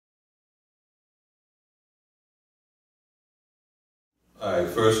All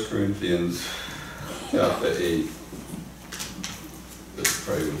right, 1 Corinthians chapter 8. Let's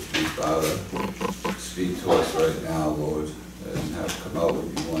pray with me, Father. Speak to us right now, Lord, and have come out what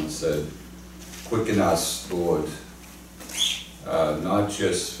you once said. Quicken us, Lord, not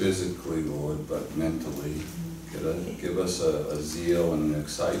just physically, Lord, but mentally. Give us a zeal and an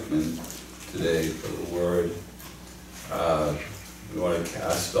excitement today for the Word. We want to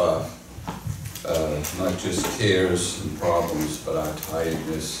cast off not just cares and problems, but our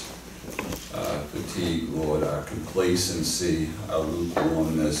tiredness, fatigue, Lord, our complacency, our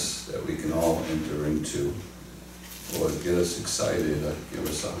lukewarmness that we can all enter into. Lord, get us excited, give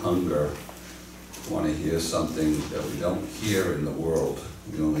us a hunger. We want to hear something that we don't hear in the world.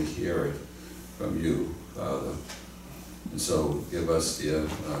 We only hear it from you, Father. And so give us the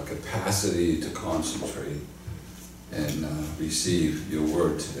capacity to concentrate and receive your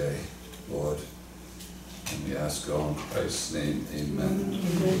word today, Lord. And we ask all in Christ's name, amen.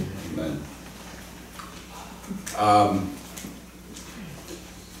 Amen.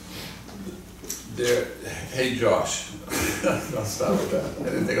 Hey Josh, I'll start with that. I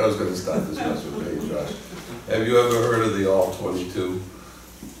didn't think I was going to start this mess with hey Josh. Have you ever heard of the All 22?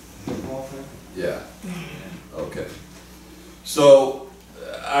 Yeah. Okay. So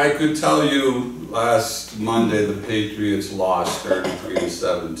I could tell you last Monday the Patriots lost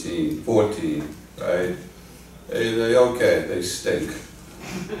 33-17, 14, right? They stink.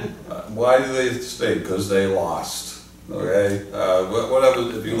 Why do they stink? Because they lost. Okay? Whatever,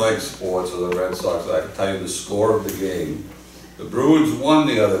 if you like sports or the Red Sox, I can tell you the score of the game. The Bruins won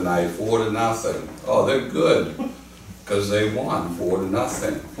the other night, 4-0. Oh, they're good because they won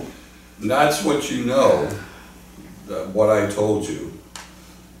 4-0. And that's what you know, what I told you.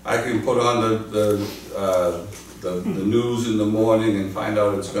 I can put on the news in the morning and find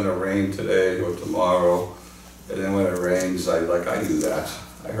out it's going to rain today or tomorrow. And then when it rains, I knew that.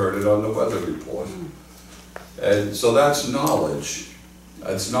 I heard it on the weather report. And so that's knowledge.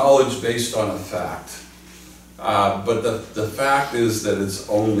 It's knowledge based on a fact. But the fact is that it's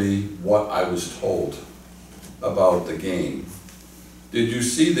only what I was told about the game. Did you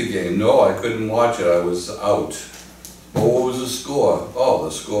see the game? No, I couldn't watch it. I was out. Well, what was the score? Oh,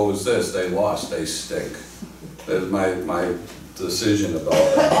 the score was this. They lost. They stink. That's my decision about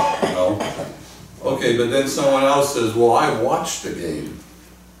that, you know? Okay, but then someone else says, well, I watched the game.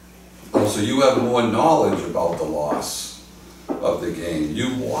 Oh, so you have more knowledge about the loss of the game.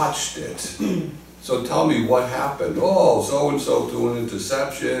 You watched it. So tell me what happened. Oh, so-and-so threw an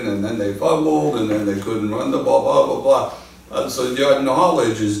interception, and then they fumbled, and then they couldn't run the ball, blah, blah, blah. So your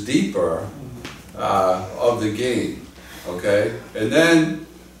knowledge is deeper of the game, okay? And then,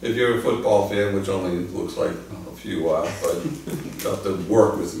 if you're a football fan, which only looks like a few are, but you have to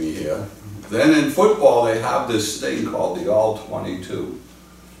work with me here. Then in football, they have this thing called the All 22.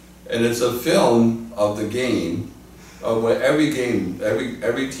 And it's a film of the game, where every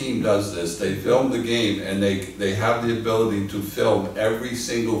team does this. They film the game, and they have the ability to film every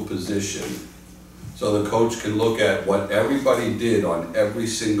single position. So the coach can look at what everybody did on every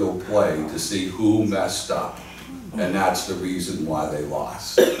single play to see who messed up. And that's the reason why they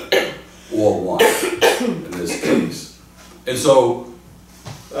lost, or won, in this case. And so,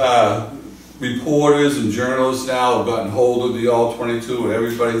 reporters and journalists now have gotten hold of the All 22, and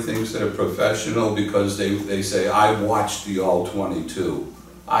everybody thinks they're professional because they say, I watched the All 22.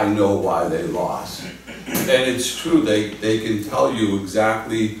 I know why they lost. And it's true, they can tell you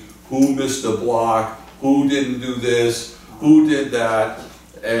exactly who missed the block, who didn't do this, who did that,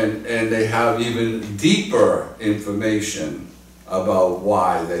 and they have even deeper information about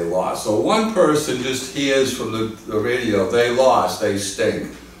why they lost. So one person just hears from the radio, they lost, they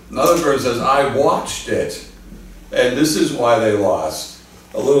stink. Another person says, I watched it, and this is why they lost.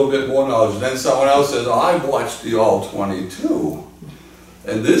 A little bit more knowledge. Then someone else says, oh, I watched the All 22,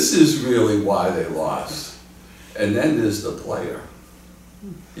 and this is really why they lost. And then there's the player.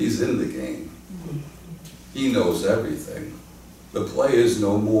 He's in the game. He knows everything. The players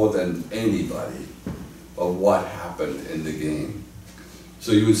know more than anybody of what happened in the game.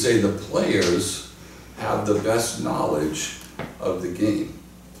 So you would say the players have the best knowledge of the game.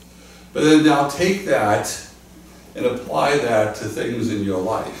 But then now take that and apply that to things in your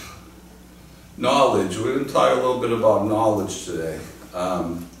life. Knowledge, we're going to talk a little bit about knowledge today,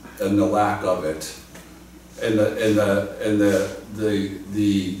 and the lack of it, and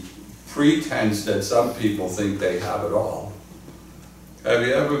the pretense that some people think they have it all. Have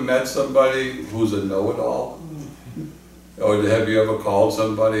you ever met somebody who's a know-it-all? Or have you ever called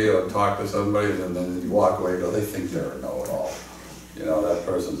somebody or talked to somebody and then you walk away and go, they think they're a know-it-all. You know, that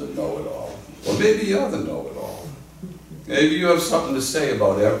person's a know-it-all. Or maybe you're the know-it-all. Maybe you have something to say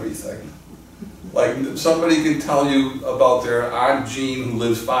about everything. Like somebody can tell you about their Aunt Jean who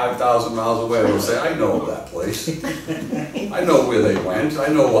lives 5,000 miles away. They'll say, I know that place. I know where they went. I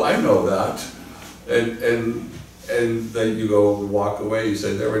know that. And then you go walk away, you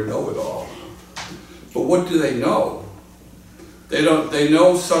say, they're a know-it-all. But what do they know? They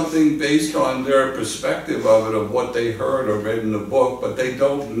know something based on their perspective of it, of what they heard or read in the book, but they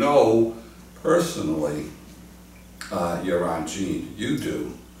don't know personally your Aunt Jean. You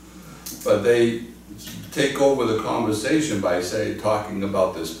do. But they take over the conversation by talking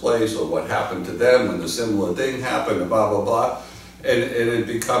about this place or what happened to them when the similar thing happened and blah, blah, blah. And it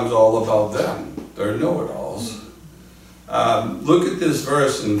becomes all about them. They're know-it-alls. Look at this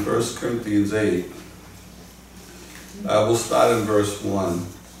verse in 1 Corinthians 8. We'll start in verse 1.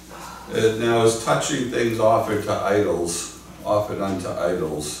 Now, as touching things offered to idols, offered unto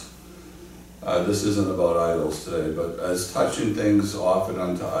idols. This isn't about idols today, but as touching things offered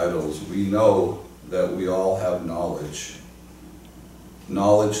unto idols, we know that we all have knowledge.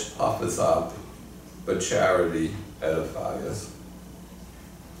 Knowledge puffeth up, but charity edifieth.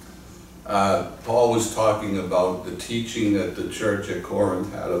 Paul was talking about the teaching that the church at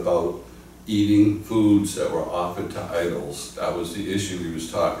Corinth had about eating foods that were offered to idols. That was the issue he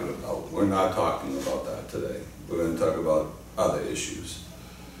was talking about. We're not talking about that today. We're going to talk about other issues.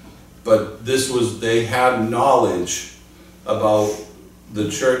 But they had knowledge about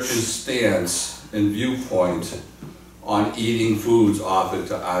the church's stance and viewpoint on eating foods offered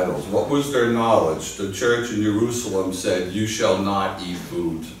to idols. What was their knowledge? The church in Jerusalem said, you shall not eat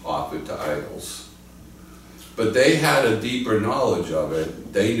food offered to idols. But they had a deeper knowledge of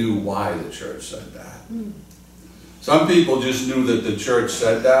it. They knew why the church said that. Some people just knew that the church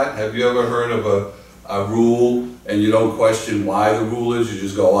said that. Have you ever heard of a rule and you don't question why the rule is? You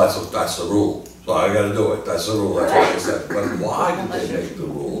just go, oh, that's the rule. So I got to do it. That's the rule. That's what they said. But why did they make the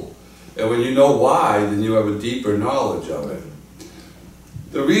rule? And when you know why, then you have a deeper knowledge of it.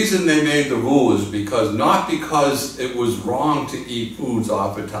 The reason they made the rule is not because it was wrong to eat foods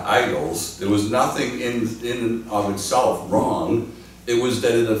offered to idols. There was nothing in and of itself wrong. It was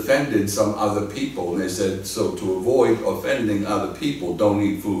that it offended some other people. And they said, so to avoid offending other people, don't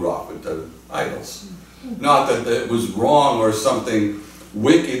eat food offered to idols. Not that it was wrong or something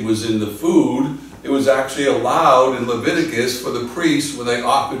wicked was in the food. It was actually allowed in Leviticus for the priests, when they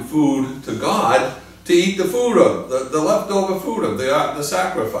offered food to God, to eat the food of, the leftover food of the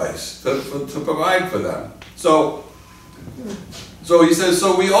sacrifice, to provide for them. So he says,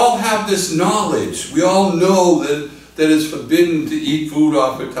 so we all have this knowledge. We all know that it's forbidden to eat food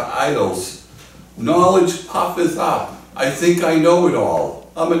offered to idols. Knowledge puffeth up. I think I know it all.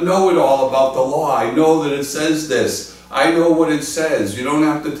 I'm a know-it-all about the law. I know that it says this. I know what it says. You don't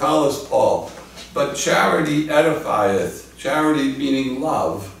have to tell us, Paul. But charity edifieth. Charity meaning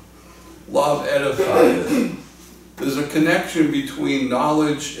love. Love edifieth. There's a connection between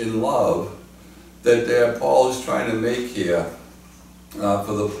knowledge and love that Paul is trying to make here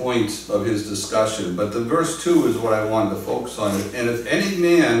for the point of his discussion. But the verse 2 is what I wanted to focus on. And if any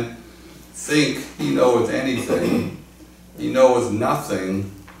man think he knoweth anything, he knoweth nothing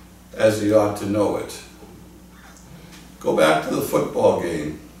as he ought to know it. Go back to the football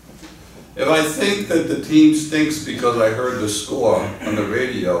game. If I think that the team stinks because I heard the score on the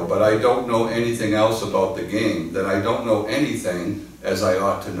radio, but I don't know anything else about the game, then I don't know anything as I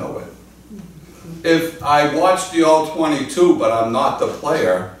ought to know it. If I watch the All-22, but I'm not the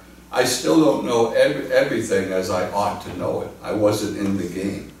player, I still don't know everything as I ought to know it. I wasn't in the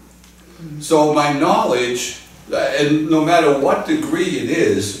game. So my knowledge, and no matter what degree it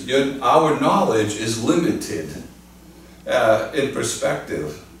is, our knowledge is limited in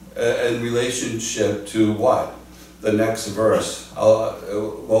perspective. In relationship to what? The next verse.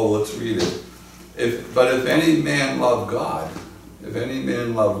 Well, let's read it. But if any man love God,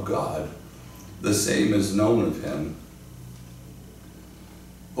 the same is known of him.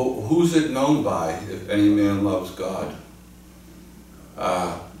 Who's it known by if any man loves God?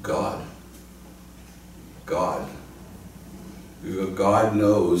 God. God. God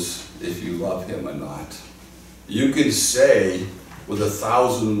knows if you love him or not. You can say with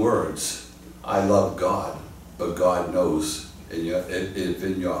 1,000 words, I love God, but God knows if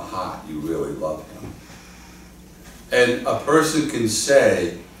in your heart you really love him. And a person can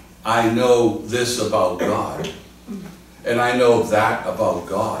say, I know this about God, and I know that about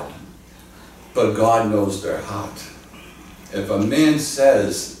God, but God knows their heart. If a man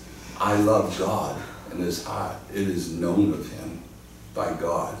says, I love God in his heart, it is known of him by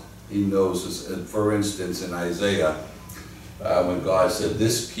God. He knows this. For instance, in Isaiah, when God said,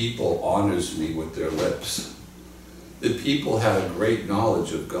 this people honors me with their lips. the people had a great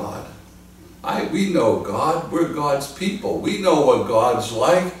knowledge of God. We know God. We're God's people. We know what God's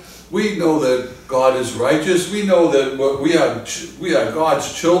like. We know that God is righteous. We know that we are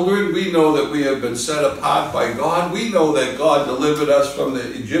God's children. We know that we have been set apart by God. We know that God delivered us from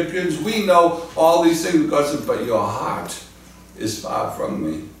the Egyptians. We know all these things. God said, but your heart is far from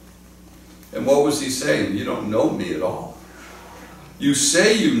me. And what was he saying? You don't know me at all. You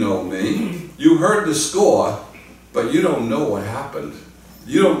say you know me. You heard the score, but you don't know what happened.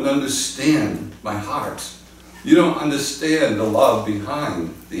 You don't understand my heart. You don't understand the love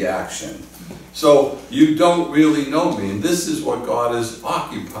behind the action. So you don't really know me. And this is what God is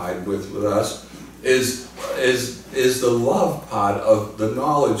occupied with us, is the love part of the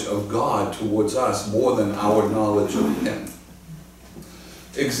knowledge of God towards us more than our knowledge of him.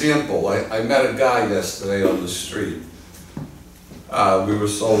 Example, I met a guy yesterday on the street. We were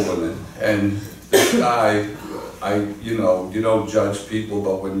soul women, and this guy, you don't judge people,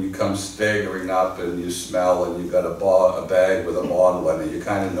 but when you come staggering up and you smell and you got a bag with a bottle in it, you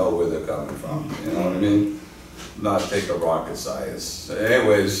kind of know where they're coming from. You know what I mean? Not take a rocket science.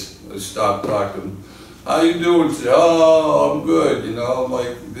 Anyways, I stopped talking. How you doing today? Oh, I'm good. I'm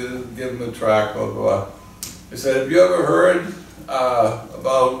like, give him a track. Blah, blah. I said, have you ever heard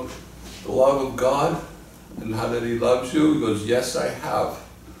about the love of God and how that he loves you? He goes, yes, I have.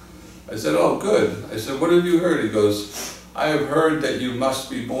 I said, oh, good. I said, what have you heard? He goes, I have heard that you must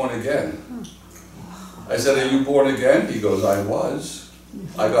be born again. I said, are you born again? He goes, I was.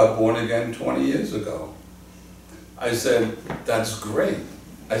 I got born again 20 years ago. I said, that's great.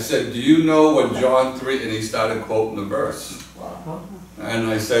 I said, do you know what John 3, and he started quoting the verse. And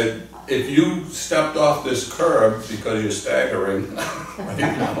I said, if you stepped off this curb because you're staggering right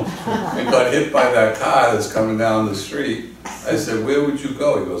now, and got hit by that car that's coming down the street, I said, where would you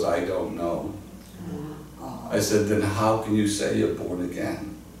go? He goes, I don't know. I said, then how can you say you're born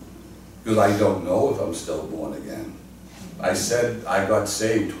again? Because I don't know if I'm still born again. I said, I got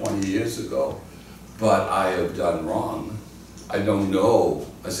saved 20 years ago, but I have done wrong. I don't know.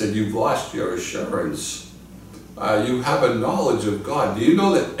 I said, you've lost your assurance. You have a knowledge of God. Do you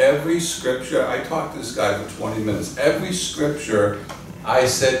know that every scripture, I talked to this guy for 20 minutes, every scripture I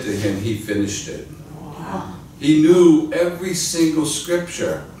said to him, he finished it. Wow. He knew every single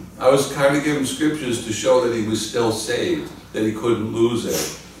scripture. I was kind of giving scriptures to show that he was still saved, that he couldn't lose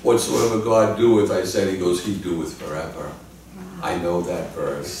it. Whatsoever God doeth, I said, he goes, he doeth forever. I know that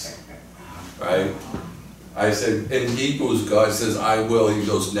verse, right? I said, in Hebrews, God says, I will, he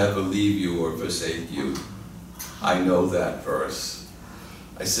goes, never leave you or forsake you. I know that verse.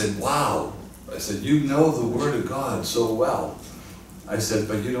 I said, wow. I said, you know the Word of God so well. I said,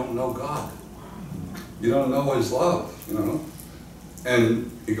 but you don't know God. You don't know his love,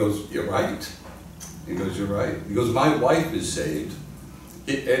 And he goes, you're right. He goes, you're right. He goes, my wife is saved.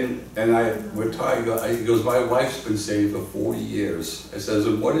 We're talking, he goes, my wife's been saved for 40 years. I says,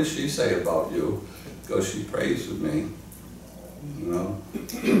 and what does she say about you? He goes, she prays with me.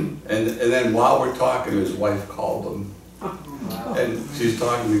 And then while we're talking, his wife called him. Wow. And she's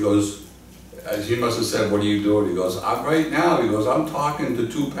talking, he goes, she must have said, what are you doing? He goes, I'm right now. He goes, I'm talking to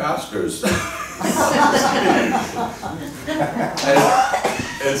 2 pastors.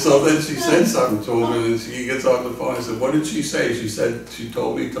 and so then she said something to him, and he gets on the phone. I said, what did she say? She said, she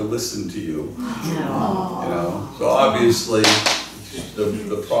told me to listen to you. So obviously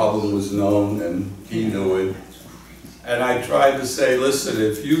the problem was known, and he knew it. And I tried to say, listen,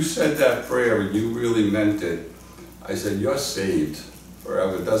 if you said that prayer and you really meant it, I said, you're saved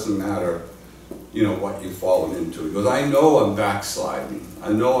forever. It doesn't matter, what you've fallen into. He goes, I know I'm backsliding.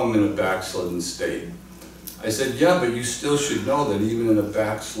 I know I'm in a backslidden state. I said, yeah, but you still should know that even in a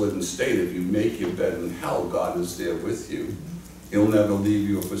backslidden state, if you make your bed in hell, God is there with you. He'll never leave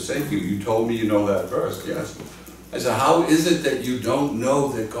you or forsake you. You told me you know that verse. Yes. I said, how is it that you don't know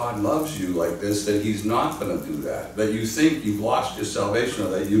that God loves you like this, that he's not going to do that, that you think you've lost your salvation, or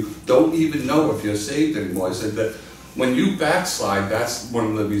that you don't even know if you're saved anymore? I said that when you backslide, that's one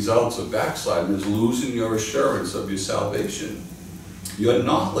of the results of backsliding, is losing your assurance of your salvation. Your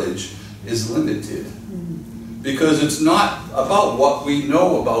knowledge is limited, because it's not about what we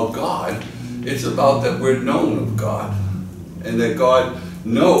know about God, it's about that we're known of God, and that God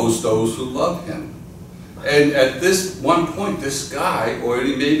knows those who love him. And at this one point, this guy, or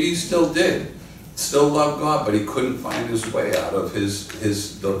maybe he still did, still loved God, but he couldn't find his way out of his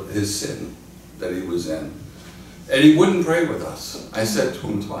sin that he was in. And he wouldn't pray with us. I said to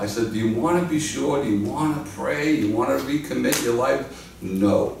him, I said, do you want to be sure? Do you want to pray? You want to recommit your life?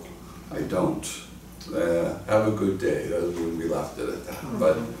 No, I don't. Have a good day. That's when we left it at that.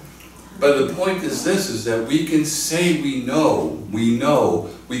 But But the point is this, is that we can say we know,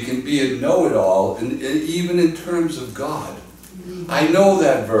 we can be a know-it-all, and even in terms of God. I know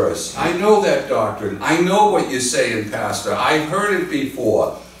that verse, I know that doctrine, I know what you're saying, Pastor, I've heard it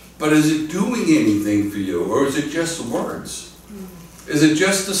before, but is it doing anything for you, or is it just words? Is it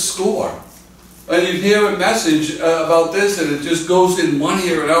just a score? And you hear a message about this and it just goes in one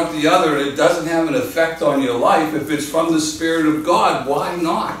ear and out the other, and it doesn't have an effect on your life. If it's from the Spirit of God, why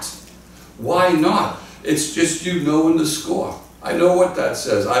not? Why not? It's just you knowing the score. I know what that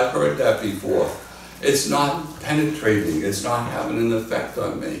says. I've heard that before. It's not penetrating. It's not having an effect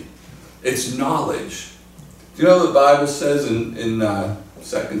on me. It's knowledge. Do you know the Bible says in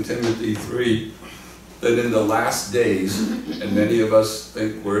 2 Timothy 3 that in the last days, and many of us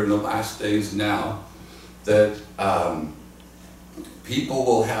think we're in the last days now, that people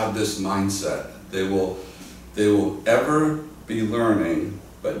will have this mindset. They will ever be learning,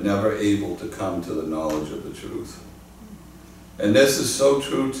 but never able to come to the knowledge of the truth. And this is so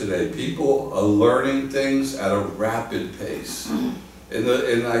true today. People are learning things at a rapid pace.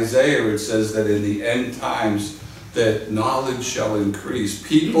 In Isaiah it says that in the end times that knowledge shall increase.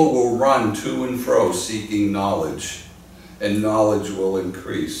 People will run to and fro seeking knowledge, and knowledge will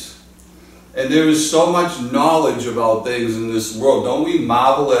increase. And there is so much knowledge about things in this world. Don't we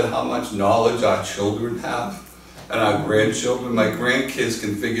marvel at how much knowledge our children have? And our grandchildren, my grandkids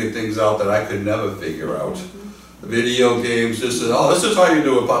can figure things out that I could never figure out. The video games, this is how you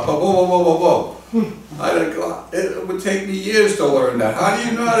do it, Papa, whoa, whoa, whoa, whoa, whoa. It would take me years to learn that. How do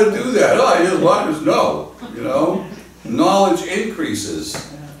you know how to do that? Oh, I just want to know, you know. Knowledge increases.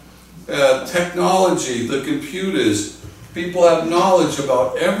 Technology, the computers, people have knowledge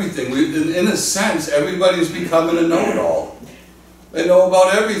about everything. In a sense, everybody's becoming a know-it-all. They know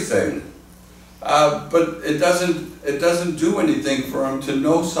about everything. But it doesn't do anything for them to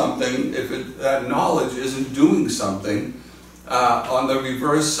know something if that knowledge isn't doing something on the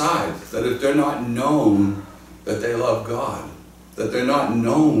reverse side. That if they're not known that they love God, that they're not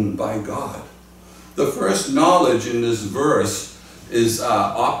known by God. The first knowledge in this verse is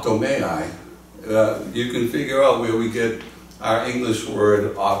optomai. You can figure out where we get our English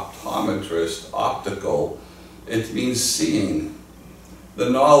word optometrist, optical. It means seeing. The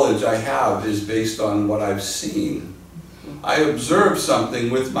knowledge I have is based on what I've seen. I observe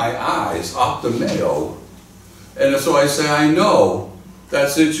something with my eyes, optomeo, and so I say, I know that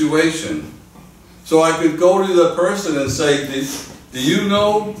situation. So I could go to the person and say, do you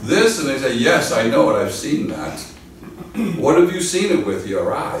know this? And they say, yes, I know it, I've seen that. What have you seen it with?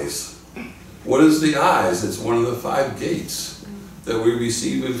 Your eyes. What is the eyes? It's one of the 5 gates that we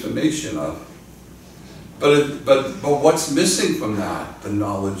receive information of. But what's missing from that? The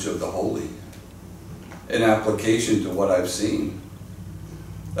knowledge of the Holy in application to what I've seen.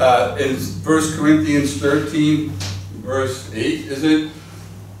 In 1 Corinthians 13, verse 8, is it?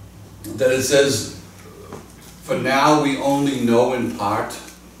 That it says, for now we only know in part.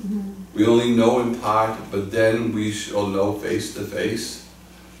 We only know in part, but then we shall know face to face.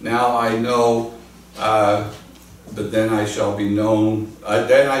 Now I know, but then I shall be known,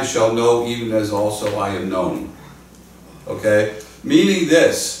 then I shall know even as also I am known. Okay? Meaning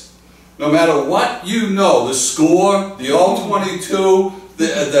this, no matter what you know, the score, the all-22,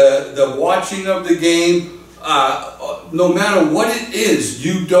 the watching of the game, no matter what it is,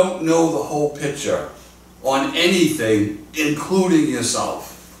 you don't know the whole picture on anything, including yourself.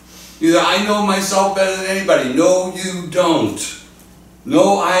 Either I know myself better than anybody. No, you don't.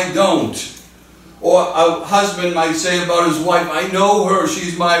 No, I don't. Or a husband might say about his wife, I know her,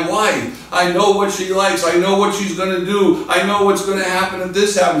 she's my wife. I know what she likes, I know what she's going to do. I know what's going to happen if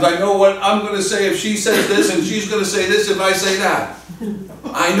this happens. I know what I'm going to say if she says this, and she's going to say this if I say that.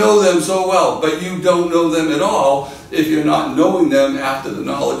 I know them so well, but you don't know them at all if you're not knowing them after the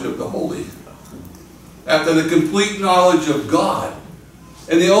knowledge of the Holy. After the complete knowledge of God.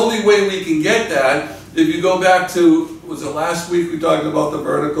 And the only way we can get that, if you go back to, was it last week we talked about the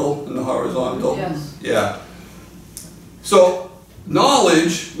vertical and the horizontal? Yes. Yeah. So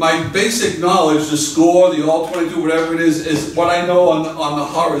knowledge, my basic knowledge, the score, the all-22, whatever it is what I know on the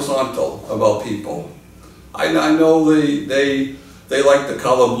horizontal about people. I know they like the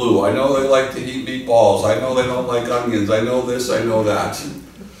color blue. I know they like to eat meatballs. I know they don't like onions. I know this, I know that.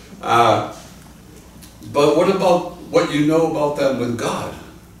 But what about what you know about them with God?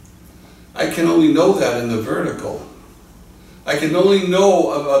 I can only know that in the vertical. I can only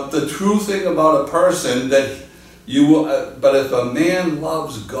know about the true thing about a person that you will, but if a man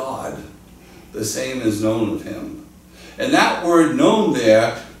loves God, the same is known of him. And that word known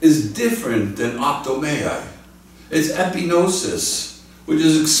there is different than optomai. It's epinosis, which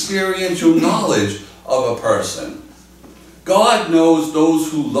is experiential knowledge of a person. God knows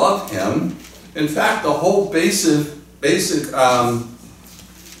those who love him. In fact, the whole basic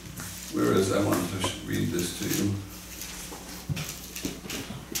where is, I want to read this to you.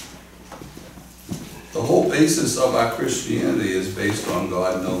 The whole basis of our Christianity is based on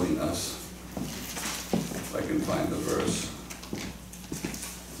God knowing us. If I can find the verse.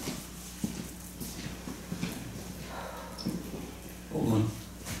 Hold on.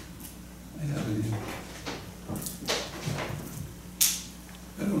 I have it here.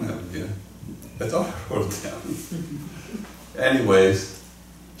 I don't have it here. I thought I wrote it down. Anyways,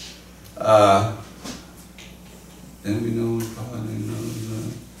 and we know God and knows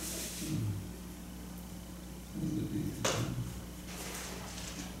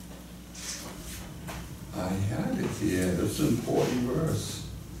I had it here. That's an important verse.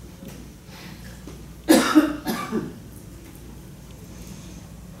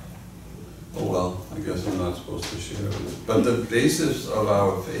 Oh well, I guess I'm not supposed to share it. But the basis of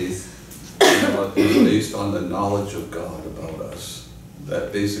our faith is based on the knowledge of God about us.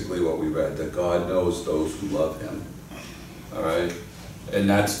 That's basically what we read, that God knows those who love him. All right? And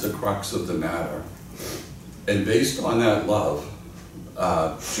that's the crux of the matter. And based on that love,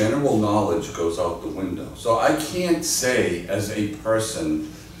 general knowledge goes out the window. So I can't say as a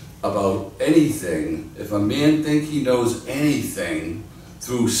person about anything, if a man thinks he knows anything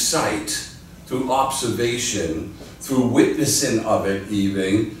through sight, through observation, through witnessing of it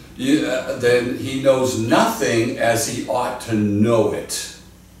even, then he knows nothing as he ought to know it.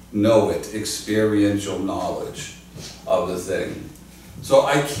 Know it, experiential knowledge of the thing. So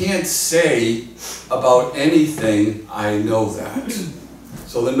I can't say about anything, I know that.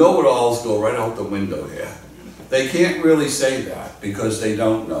 So the know-it-alls go right out the window here. They can't really say that because they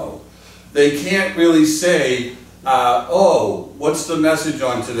don't know. They can't really say, oh, what's the message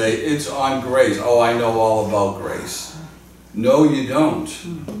on today? It's on grace. Oh, I know all about grace. No, you don't.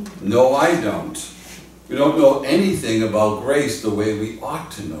 No, I don't. We don't know anything about grace the way we ought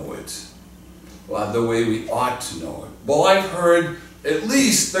to know it. Well, the way we ought to know it. Well, I've heard at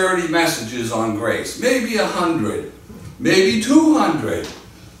least 30 messages on grace, maybe 100, maybe 200.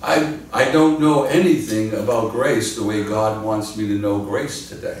 I don't know anything about grace the way God wants me to know grace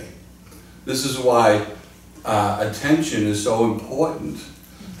today. This is why attention is so important.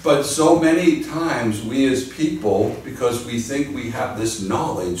 But so many times we as people, because we think we have this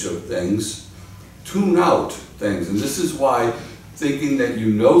knowledge of things, tune out things. And this is why thinking that you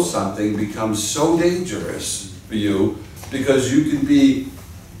know something becomes so dangerous for you, because you can be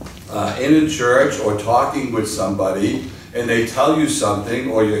in a church or talking with somebody and they tell you something,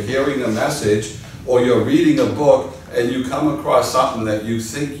 or you're hearing a message, or you're reading a book and you come across something that you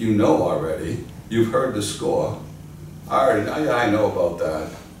think you know already. You've heard the score. Yeah, I know about that.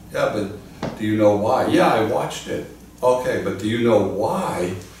 Yeah, but do you know why? Yeah, I watched it. Okay, but do you know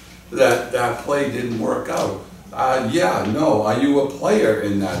why that play didn't work out? Yeah, no. Are you a player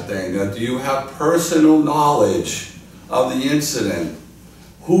in that thing? Do you have personal knowledge of the incident?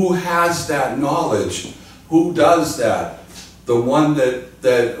 Who has that knowledge? Who does that? The one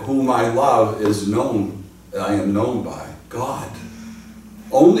that whom I love is known, I am known by, God.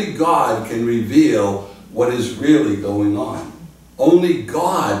 Only God can reveal what is really going on. Only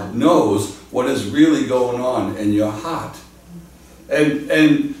God knows what is really going on in your heart.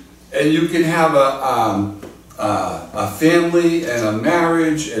 And you can have a family and a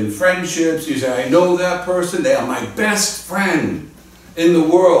marriage and friendships. You say, I know that person, they are my best friend in the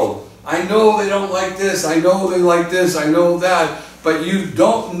world. I know they don't like this, I know they like this, I know that, but you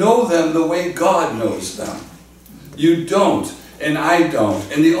don't know them the way God knows them. You don't, and I don't.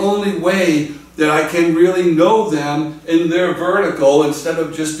 And the only way that I can really know them in their vertical instead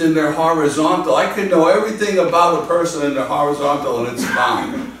of just in their horizontal. I can know everything about a person in their horizontal and it's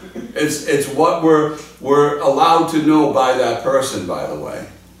fine. It's what we're allowed to know by that person, by the way.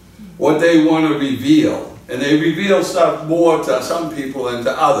 What they want to reveal. And they reveal stuff more to some people than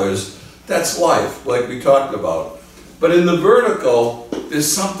to others. That's life, like we talked about. But in the vertical,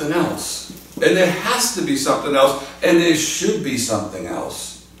 there's something else. And there has to be something else. And there should be something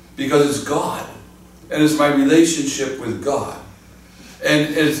else. Because it's God. And it's my relationship with God.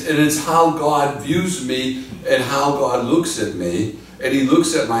 And it's how God views me and how God looks at me. And he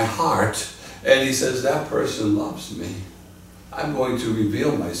looks at my heart and he says, that person loves me. I'm going to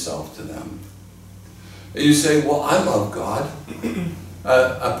reveal myself to them. And you say, well, I love God.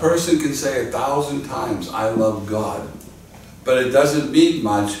 A person can say 1,000 times, I love God. But it doesn't mean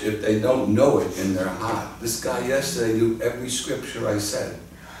much if they don't know it in their heart. This guy yesterday knew every scripture I said.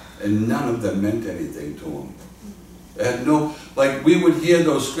 And none of them meant anything to him. It had no, like we would hear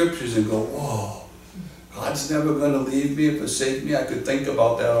those scriptures and go, whoa, God's never going to leave me or forsake me. I could think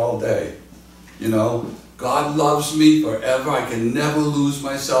about that all day. You know, God loves me forever. I can never lose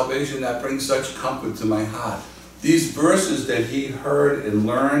my salvation. That brings such comfort to my heart. These verses that he heard and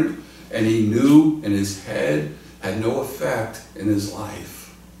learned and he knew in his head had no effect in his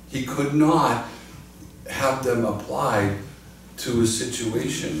life. He could not have them applied to his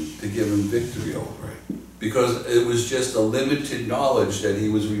situation to give him victory over it, because it was just a limited knowledge that he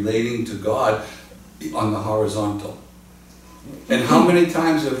was relating to God on the horizontal. And how many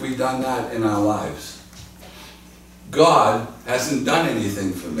times have we done that in our lives? God hasn't done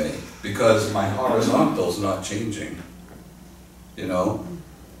anything for me because my horizontal's not changing. You know?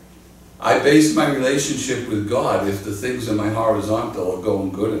 I base my relationship with God if the things in my horizontal are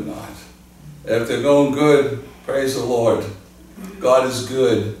going good or not. If they're going good, praise the Lord. God is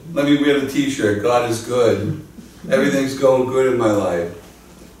good. Let me wear the t-shirt, God is good. Everything's going good in my life.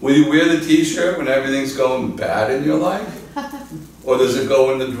 Will you wear the t-shirt when everything's going bad in your life? Or does it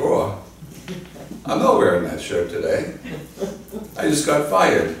go in the drawer? I'm not wearing that shirt today. I just got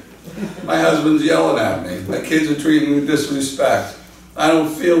fired. My husband's yelling at me. My kids are treating me with disrespect. I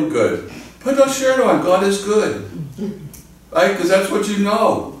don't feel good. Put that shirt on. God is good. Right? Because that's what you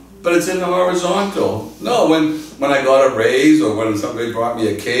know. But it's in the horizontal. No, when I got a raise, or when somebody brought me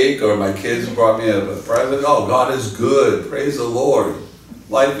a cake, or my kids brought me a present, oh, God is good. Praise the Lord.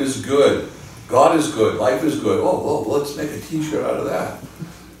 Life is good. God is good. Life is good. Oh, let's make a t-shirt out of that.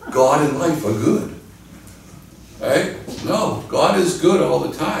 God and life are good. Right? No, God is good all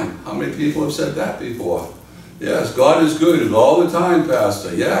the time. How many people have said that before? Yes, God is good all the time,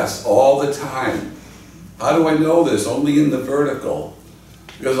 Pastor. Yes, all the time. How do I know this? Only in the vertical.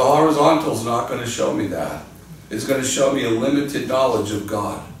 Because the horizontal is not going to show me that. It's going to show me a limited knowledge of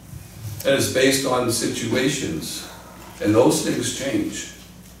God. And it's based on situations. And those things change.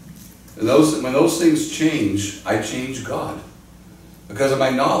 And when those things change, I change God. Because of my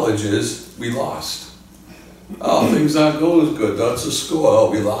knowledge is, we lost. Oh, things aren't going as good. That's a score.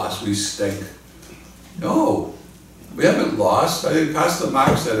 Oh, we lost. We stink. No, we haven't lost. I think Pastor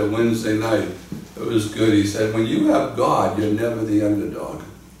Mark said it Wednesday night. It was good. He said, when you have God, you're never the underdog.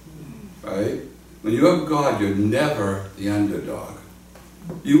 Right? When you have God, you're never the underdog.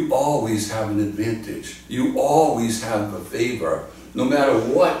 You always have an advantage. You always have a favor, no matter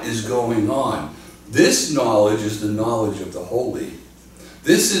what is going on. This knowledge is the knowledge of the holy.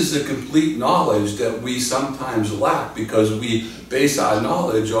 This is the complete knowledge that we sometimes lack because we base our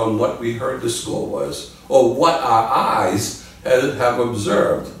knowledge on what we heard the score was, or what our eyes have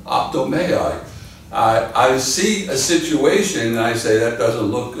observed, optomai. I see a situation and I say, that doesn't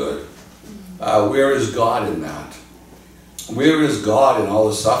look good. Where is God in that? Where is God in all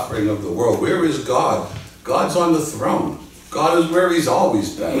the suffering of the world? Where is God? God's on the throne. God is where he's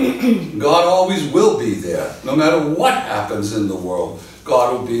always been. God always will be there. No matter what happens in the world,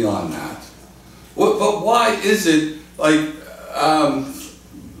 God will be on that. But why is it, like,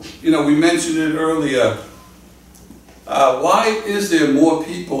 we mentioned it earlier, why is there more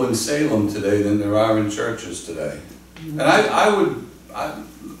people in Salem today than there are in churches today? And I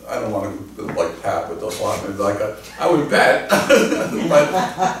don't want to like Pat with those lines, I would bet, but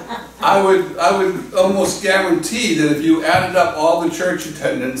I would almost guarantee that if you added up all the church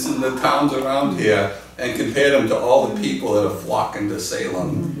attendance in the towns around here and compared them to all the people that are flocking to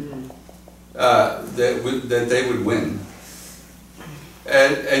Salem, that they would win.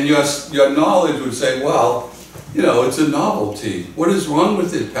 And your knowledge would say, well, it's a novelty. What is wrong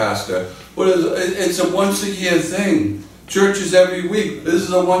with it, Pastor? It's a once-a-year thing. Churches every week. This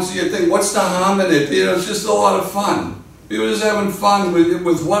is a once-a-year thing. What's the harm in it? It's just a lot of fun. People are just having fun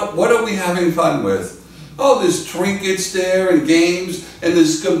with what? What are we having fun with? Oh, there's trinkets there and games, and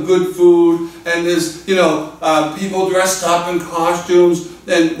there's some good food, and there's, people dressed up in costumes.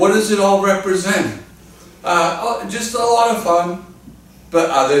 And what does it all represent? Just a lot of fun. But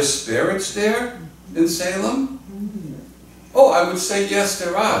are there spirits there in Salem? Oh, I would say yes,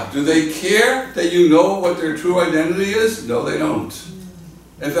 there are. Do they care that you know what their true identity is? No, they don't.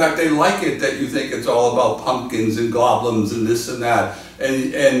 In fact, they like it that you think it's all about pumpkins and goblins and this and that,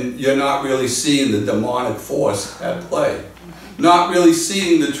 and you're not really seeing the demonic force at play. Not really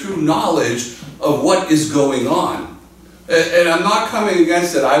seeing the true knowledge of what is going on. And I'm not coming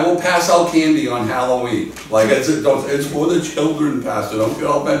against it. I will pass out candy on Halloween. Like, it's for the children, Pastor. Don't get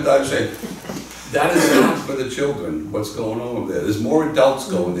all bent out of shape. That is not for the children, what's going on over there. There's more adults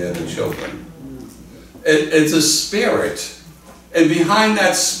going there than children. It's a spirit. And behind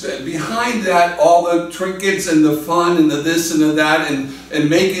that, all the trinkets and the fun and the this and the that and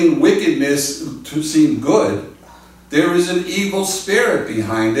making wickedness to seem good, there is an evil spirit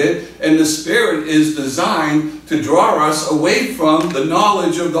behind it, and the spirit is designed to draw us away from the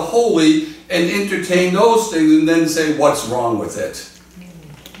knowledge of the holy and entertain those things and then say, what's wrong with it?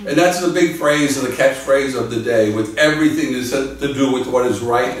 And that's the big phrase and the catchphrase of the day with everything that's to do with what is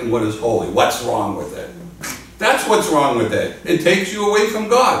right and what is holy. What's wrong with it? That's what's wrong with it. It takes you away from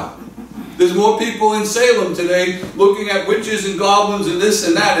God. There's more people in Salem today looking at witches and goblins and this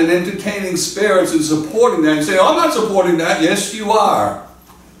and that and entertaining spirits and supporting that and saying, I'm not supporting that. Yes, you are.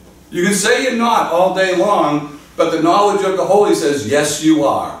 You can say you're not all day long, but the knowledge of the holy says, yes, you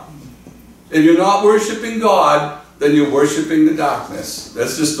are. If you're not worshiping God, then you're worshiping the darkness.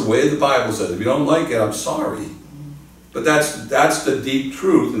 That's just the way the Bible says. If you don't like it, I'm sorry. But that's the deep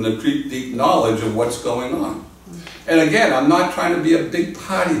truth and the deep knowledge of what's going on. And again, I'm not trying to be a big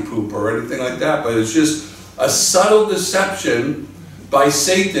party pooper or anything like that, but it's just a subtle deception by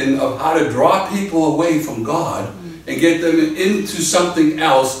Satan of how to draw people away from God and get them into something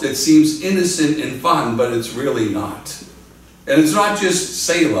else that seems innocent and fun, but it's really not. And it's not just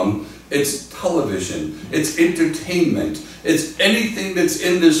Salem, it's television, it's entertainment, it's anything that's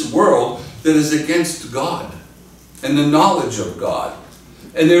in this world that is against God and the knowledge of God.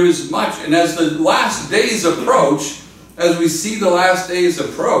 And there is much, and as the last days approach, as we see the last days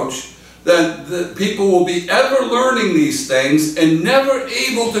approach, that the people will be ever learning these things and never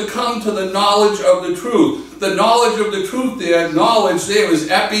able to come to the knowledge of the truth. The knowledge of the truth there, knowledge there is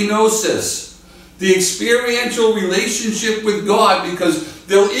epinosis, the experiential relationship with God, because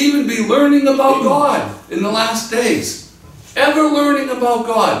they'll even be learning about God in the last days. Ever learning about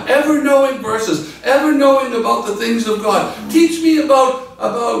God, ever knowing verses, ever knowing about the things of God. Teach me about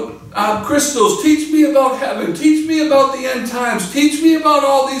crystals, teach me about heaven, teach me about the end times, teach me about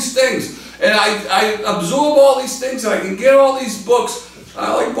all these things. And I absorb all these things and I can get all these books.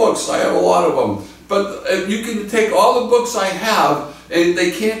 I like books, I have a lot of them. But you can take all the books I have and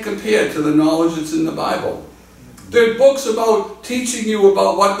they can't compare to the knowledge that's in the Bible. There are books about teaching you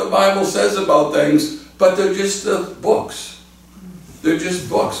about what the Bible says about things, but they're just books. They're just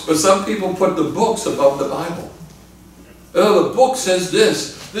books. But some people put the books above the Bible. Oh, the book says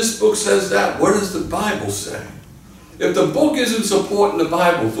this book says that. What does the Bible say? If the book isn't supporting the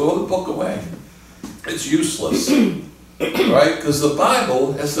Bible, throw the book away. It's useless. Right? Because the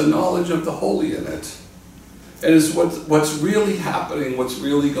Bible has the knowledge of the holy in it. And it's what's really happening, what's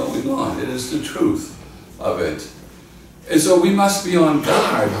really going on. It is the truth of it. And so we must be on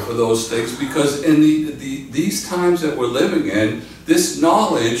guard for those things, because in these times that we're living in, this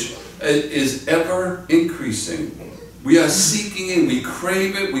knowledge is ever increasing. We are seeking it, we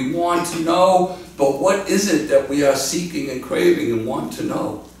crave it, we want to know, but what is it that we are seeking and craving and want to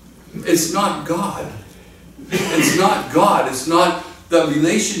know? It's not God. It's not God. It's not the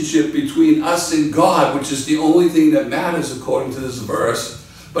relationship between us and God, which is the only thing that matters according to this verse.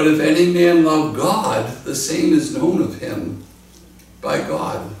 But if any man love God, the same is known of him by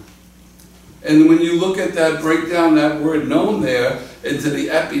God. And when you look at that, break down that word known there into the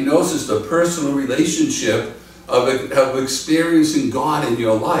epinosis, the personal relationship of experiencing God in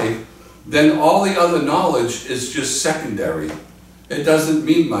your life, then all the other knowledge is just secondary. It doesn't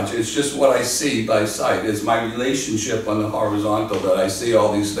mean much. It's just what I see by sight. It's my relationship on the horizontal that I see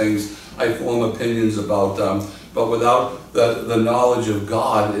all these things. I form opinions about them. But without the knowledge of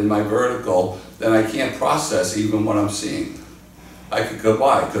God in my vertical, then I can't process even what I'm seeing. I could go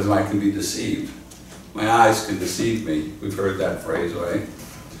by, because I can be deceived. My eyes can deceive me. We've heard that phrase, right?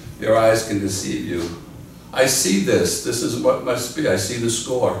 Your eyes can deceive you. I see this. This is what must be. I see the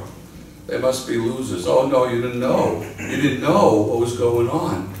score. They must be losers. Oh no, you didn't know. You didn't know what was going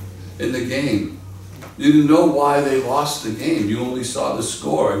on in the game. You didn't know why they lost the game. You only saw the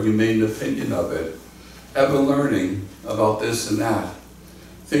score and you made an opinion of it. Ever learning about this and that.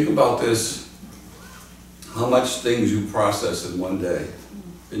 Think about this. How much things you process in one day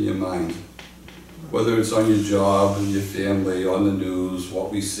in your mind. Whether it's on your job, in your family, on the news,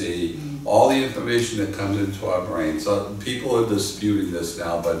 what we see, all the information that comes into our brain. So people are disputing this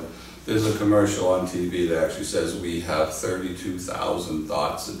now, but there's a commercial on TV that actually says we have 32,000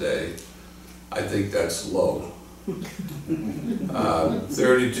 thoughts a day. I think that's low.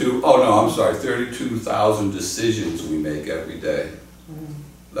 32,000 decisions we make every day.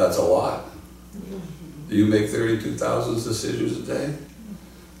 That's a lot. Do you make 32,000 decisions a day?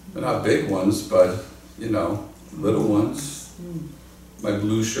 They're not big ones, but, you know, little ones. My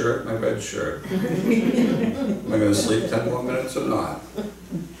blue shirt, my red shirt. Am I going to sleep 10 more minutes or not?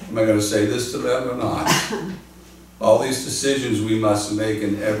 Am I going to say this to them or not? All these decisions we must make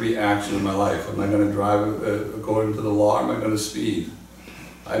in every action of my life. Am I going to drive according to the law, or am I going to speed?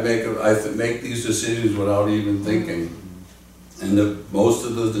 I make these decisions without even thinking. And most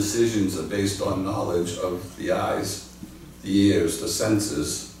of the decisions are based on knowledge of the eyes, the ears, the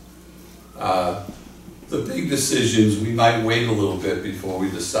senses. The big decisions, we might wait a little bit before we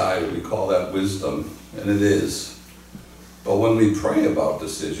decide. We call that wisdom, and it is. But when we pray about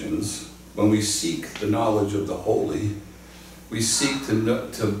decisions, when we seek the knowledge of the holy, we seek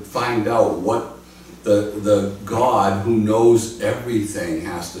to find out what the God who knows everything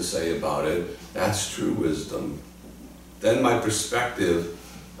has to say about it. That's true wisdom. Then my perspective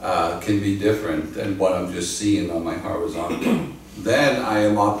can be different than what I'm just seeing on my horizontal. Then I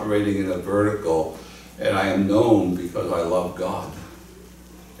am operating in a vertical, and I am known because I love God.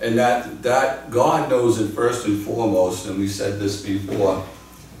 And that God knows it first and foremost, and we said this before.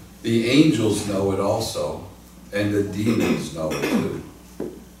 The angels know it also, and the demons know it too.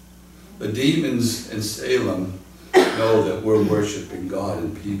 The demons in Salem know that we're worshiping God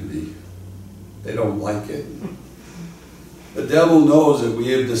in Peabody. They don't like it. The devil knows that we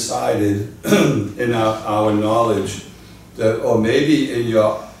have decided in our knowledge that, or maybe in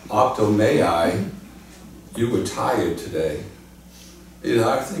your optomai, you were tired today. You know,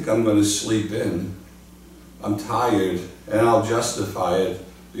 I think I'm going to sleep in. I'm tired, and I'll justify it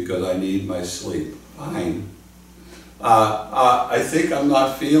because I need my sleep. Fine. I think I'm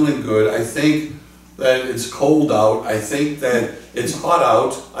not feeling good. I think that it's cold out. I think that it's hot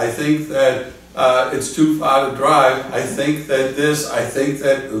out. I think that it's too far to drive. I think that this. I think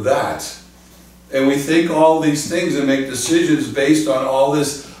that that. And we think all these things and make decisions based on all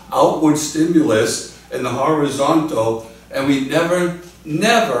this outward stimulus in the horizontal, and we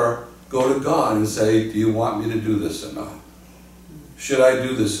never go to God and say, do you want me to do this or not? Should I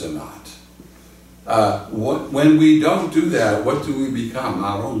do this or not? When we don't do that, what do we become?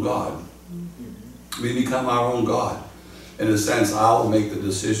 Our own God. We become our own God. In a sense, I'll make the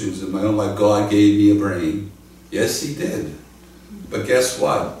decisions in my own life. God gave me a brain. Yes, He did. But guess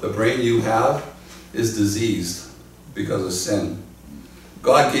what? The brain you have is diseased because of sin.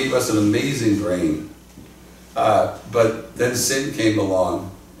 God gave us an amazing brain. But then sin came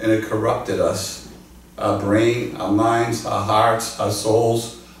along and it corrupted us. Our brain, our minds, our hearts, our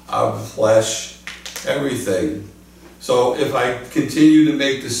souls, our flesh, everything. So if I continue to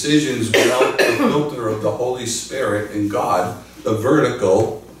make decisions without the filter of the Holy Spirit and God, the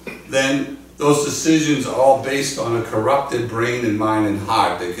vertical, then those decisions are all based on a corrupted brain and mind and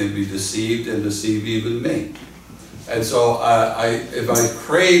heart that can be deceived and deceive even me. And so if I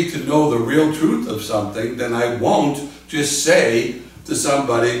crave to know the real truth of something, then I won't just say to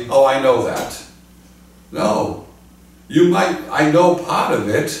somebody, oh, I know that. No. I know part of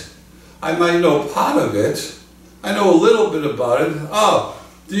it. I might know part of it. I know a little bit about it. Oh,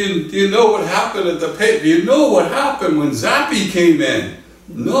 do you know what happened at the pit? Do you know what happened when Zappy came in?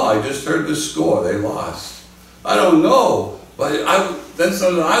 No, I just heard the score. They lost. I don't know. But then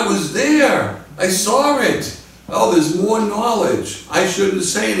suddenly I was there. I saw it. Oh, there's more knowledge. I shouldn't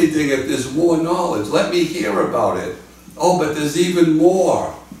say anything if there's more knowledge. Let me hear about it. Oh, but there's even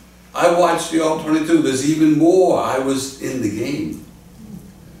more. I watched the All-22. There's even more. I was in the game.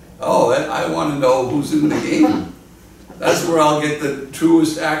 Oh, I want to know who's in the game. That's where I'll get the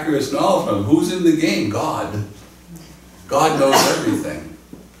truest, accurate knowledge from. Who's in the game? God. God knows everything.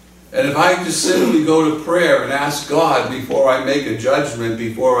 And if I just simply go to prayer and ask God before I make a judgment,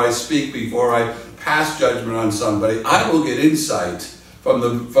 before I speak, before I pass judgment on somebody, I will get insight from the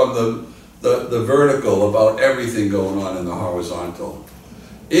vertical about everything going on in the horizontal.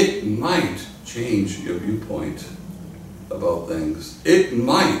 It might change your viewpoint about things. It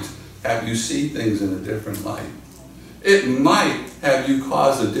might have you see things in a different light. It might have you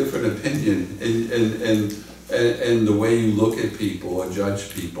cause a different opinion in the way you look at people or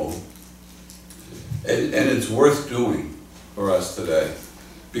judge people. And it's worth doing for us today.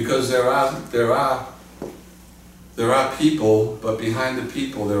 Because there are people, but behind the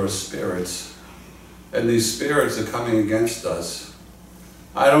people there are spirits. And these spirits are coming against us.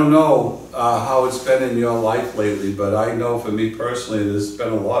 I don't know how it's been in your life lately, but I know for me personally there's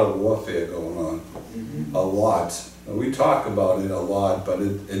been a lot of warfare going on. Mm-hmm. A lot. And we talk about it a lot, but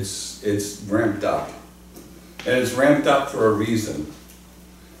it's ramped up. And it's ramped up for a reason.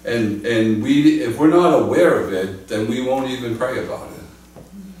 And if we're not aware of it, then we won't even pray about it.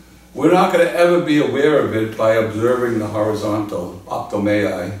 We're not going to ever be aware of it by observing the horizontal,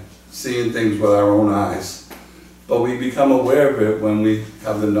 optomai, seeing things with our own eyes. But we become aware of it when we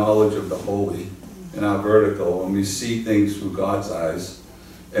have the knowledge of the holy in our vertical, when we see things through God's eyes.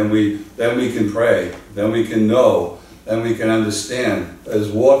 And then we can pray, then we can know, then we can understand. There's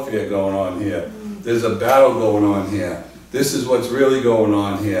warfare going on here. There's a battle going on here. This is what's really going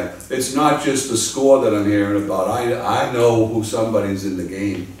on here. It's not just the score that I'm hearing about. I know who somebody's in the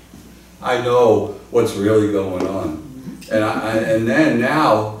game. I know what's really going on. And then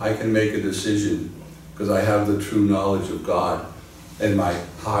now I can make a decision because I have the true knowledge of God in my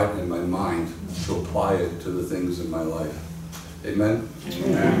heart and my mind to apply it to the things in my life. Amen?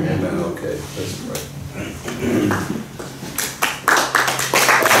 Amen. Amen. Okay, let's pray.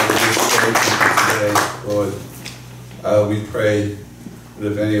 Lord, we pray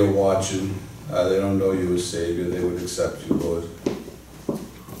that if any are watching, they don't know you as Savior, they would accept you, Lord.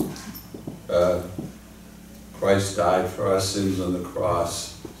 Christ died for our sins on the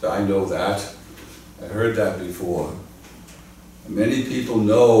cross. So I know that. I heard that before. Many people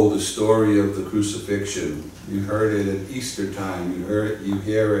know the story of the crucifixion. You heard it at Easter time. You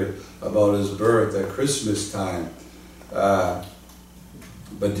hear it about his birth at Christmas time.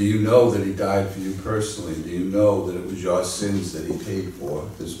 But do you know that he died for you personally? Do you know that it was your sins that he paid for,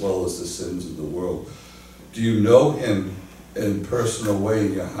 as well as the sins of the world? Do you know him in a personal way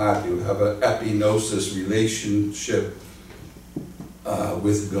in your heart? You have an epinosis relationship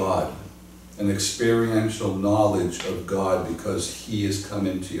with God, an experiential knowledge of God because he has come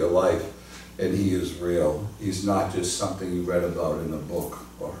into your life and he is real. He's not just something you read about in a book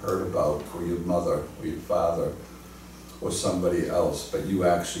or heard about for your mother or your father or somebody else, but you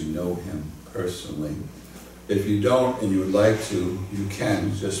actually know him personally. If you don't and you would like to, you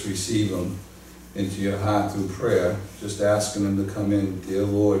can just receive him into your heart through prayer, just asking him to come in. Dear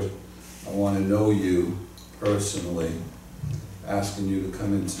Lord, I want to know you personally, asking you to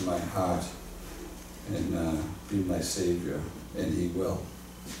come into my heart and be my Savior, and he will.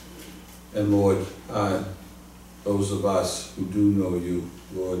 And Lord, those of us who do know you,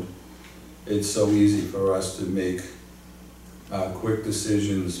 Lord, it's so easy for us to make quick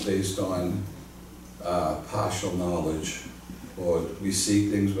decisions based on partial knowledge. Lord, we see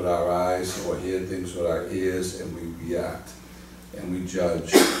things with our eyes or hear things with our ears, and we react and we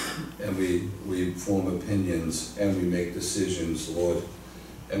judge and we form opinions and we make decisions, Lord,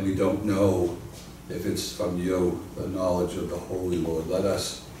 and we don't know if it's from you, the knowledge of the Holy Lord. Let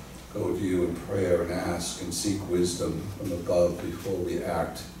us go to you in prayer and ask and seek wisdom from above before we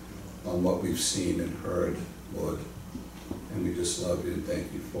act on what we've seen and heard, Lord. And we just love you and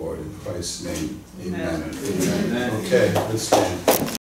thank you for it. In Christ's name, amen. Amen. Okay, let's stand.